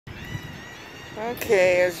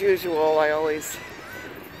Okay, as usual, I always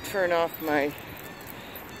turn off my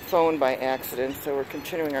phone by accident, so we're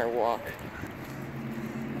continuing our walk.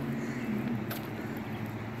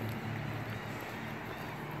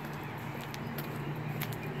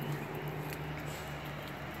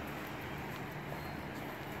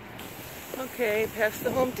 Okay, past the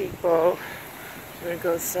Home Depot. We're going to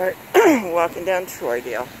go start walking down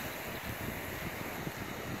Troydale.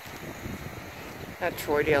 Not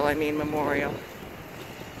Troydale, I mean Memorial.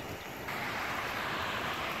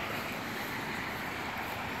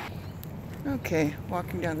 Okay,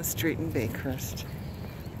 walking down the street in Baycrest.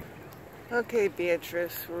 Okay,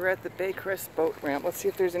 Beatrice, we're at the Baycrest boat ramp. Let's see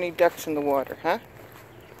if there's any ducks in the water, huh?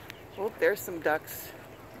 Oh, there's some ducks.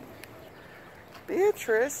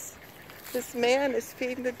 Beatrice, this man is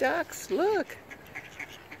feeding the ducks. Look.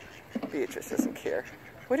 Beatrice doesn't care.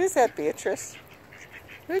 What is that, Beatrice?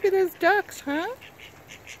 Look at those ducks, huh?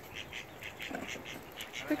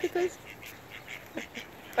 Look at those.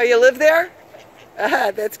 Oh, you live there?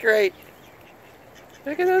 Ah, that's great.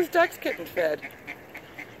 Look at those ducks getting fed.